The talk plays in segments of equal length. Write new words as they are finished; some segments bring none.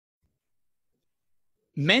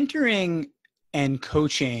Mentoring and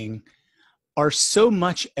coaching are so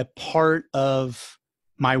much a part of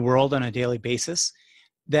my world on a daily basis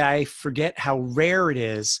that I forget how rare it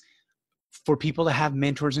is for people to have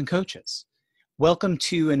mentors and coaches. Welcome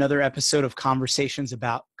to another episode of Conversations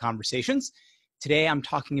About Conversations. Today I'm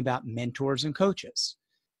talking about mentors and coaches.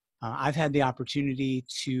 I've had the opportunity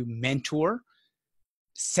to mentor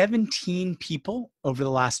 17 people over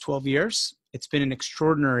the last 12 years. It's been an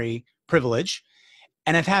extraordinary privilege.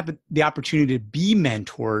 And I've had the opportunity to be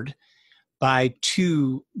mentored by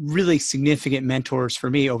two really significant mentors for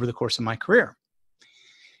me over the course of my career.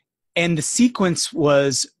 And the sequence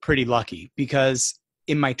was pretty lucky because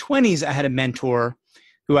in my 20s, I had a mentor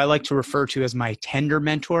who I like to refer to as my tender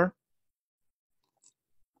mentor.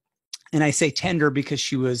 And I say tender because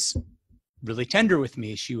she was really tender with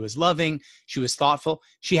me. She was loving. She was thoughtful.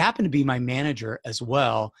 She happened to be my manager as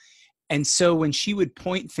well. And so when she would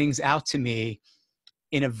point things out to me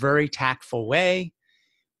in a very tactful way,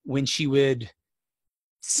 when she would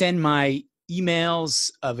send my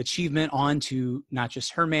emails of achievement on to not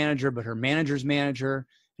just her manager, but her manager's manager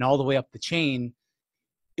and all the way up the chain,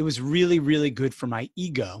 it was really, really good for my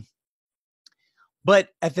ego. But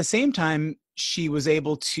at the same time, she was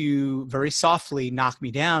able to very softly knock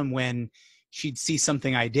me down when she'd see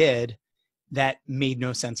something I did that made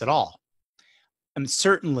no sense at all. And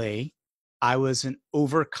certainly I was an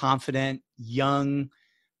overconfident, young,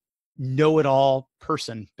 know-it-all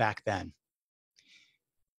person back then.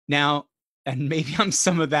 Now, and maybe I'm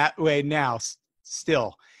some of that way now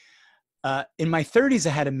still. In my 30s, I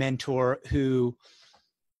had a mentor who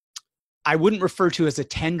I wouldn't refer to as a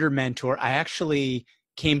tender mentor. I actually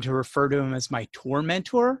came to refer to him as my tour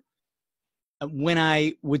mentor. When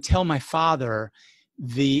I would tell my father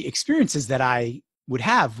the experiences that I would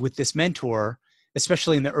have with this mentor,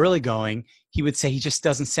 especially in the early going, he would say, he just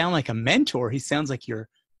doesn't sound like a mentor. He sounds like your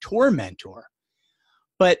tour mentor.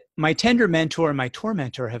 But my tender mentor and my tour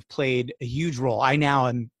mentor have played a huge role. I now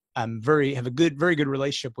have a very good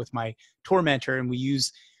relationship with my tour mentor, and we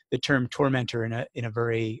use the term tour mentor in a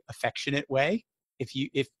very affectionate way,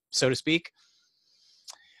 if so to speak.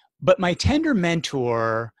 But my tender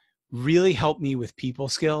mentor really helped me with people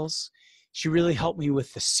skills. She really helped me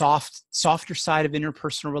with the softer side of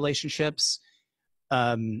interpersonal relationships.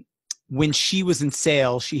 When she was in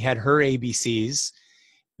sales, she had her ABCs.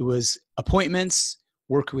 It was appointments,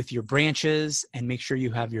 work with your branches, and make sure you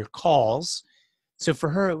have your calls. So for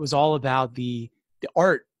her, it was all about the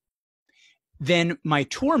art. Then my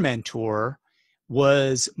tour mentor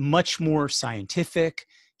was much more scientific.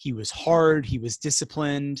 He was hard. He was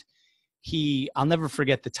disciplined. I'll never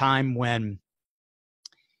forget the time when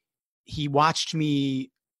he watched me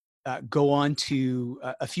go on to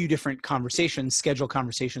a few different scheduled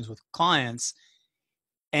conversations with clients.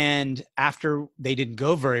 And after they didn't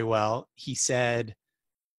go very well, he said,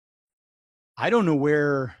 I don't know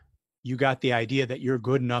where you got the idea that you're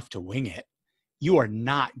good enough to wing it. You are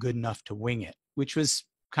not good enough to wing it, which was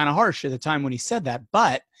kind of harsh at the time when he said that.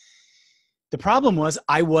 But the problem was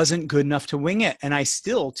I wasn't good enough to wing it. And I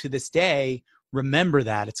still, to this day, remember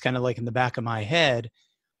that. It's kind of like in the back of my head.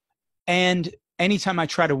 And anytime I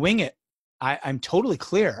try to wing it, I'm totally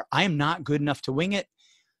clear. I am not good enough to wing it.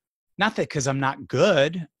 Not that because I'm not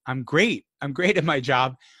good. I'm great. I'm great at my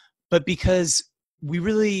job. But because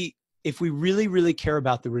if we really, really care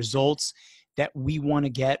about the results that we want to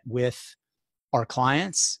get with our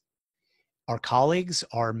clients, our colleagues,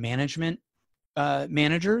 our managers,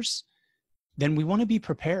 then we want to be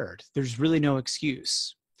prepared. There's really no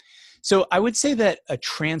excuse. So I would say that a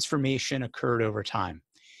transformation occurred over time.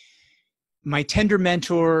 My tender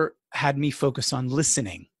mentor had me focus on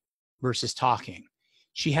listening versus talking.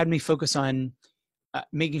 She had me focus on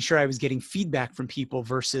making sure I was getting feedback from people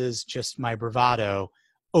versus just my bravado,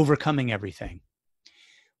 overcoming everything.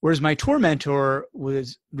 Whereas my tour mentor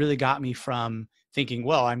really got me from thinking,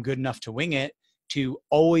 well, I'm good enough to wing it, to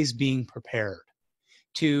always being prepared,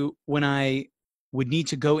 to when I would need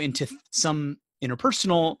to go into some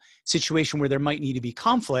interpersonal situation where there might need to be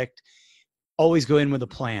conflict, always go in with a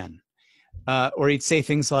plan. Or he'd say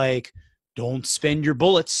things like, don't spend your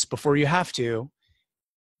bullets before you have to,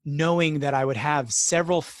 knowing that I would have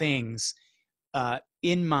several things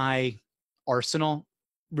in my arsenal,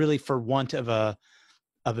 really for want of a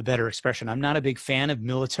better expression. I'm not a big fan of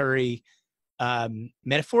military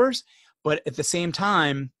metaphors, but at the same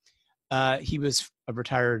time, he was a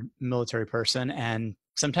retired military person, and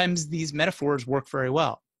sometimes these metaphors work very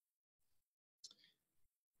well.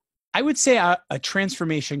 I would say a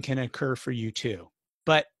transformation can occur for you too.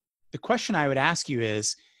 But the question I would ask you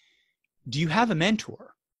is, do you have a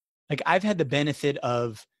mentor? Like, I've had the benefit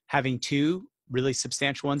of having two really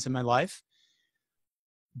substantial ones in my life.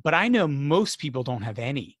 But I know most people don't have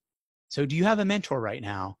any. So do you have a mentor right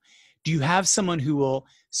now? Do you have someone who will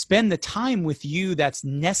spend the time with you that's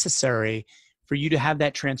necessary for you to have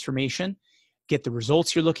that transformation, get the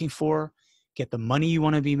results you're looking for, get the money you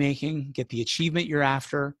want to be making, get the achievement you're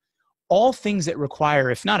after? All things that require,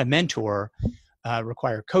 if not a mentor,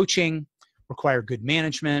 require coaching, require good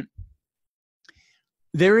management.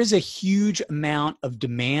 There is a huge amount of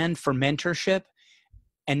demand for mentorship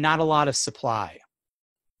and not a lot of supply.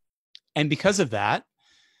 And because of that,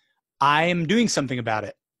 I am doing something about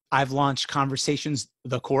it. I've launched Conversations,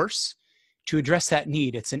 the course, to address that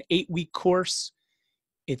need. It's an 8-week course.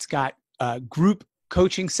 It's got group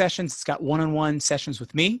coaching sessions. It's got one-on-one sessions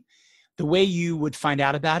with me. The way you would find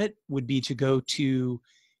out about it would be to go to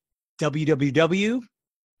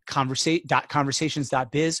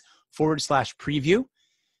www.conversations.biz/preview.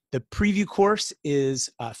 The preview course is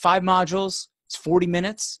 5 modules. It's 40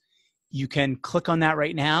 minutes. You can click on that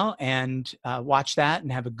right now and watch that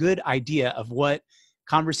and have a good idea of what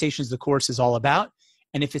Conversations, the course, is all about.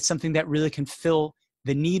 And if it's something that really can fill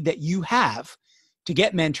the need that you have to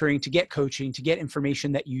get mentoring, to get coaching, to get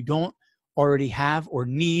information that you don't already have or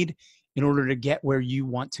need in order to get where you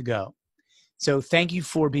want to go. So thank you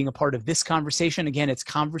for being a part of this conversation. Again, it's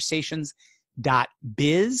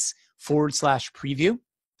conversations.biz/preview.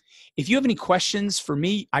 If you have any questions for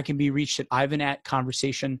me, I can be reached at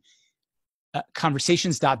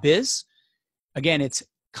ivan@conversations.biz. Again, it's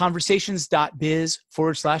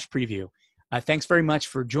conversations.biz/preview. Thanks very much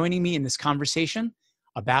for joining me in this conversation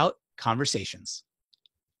about conversations.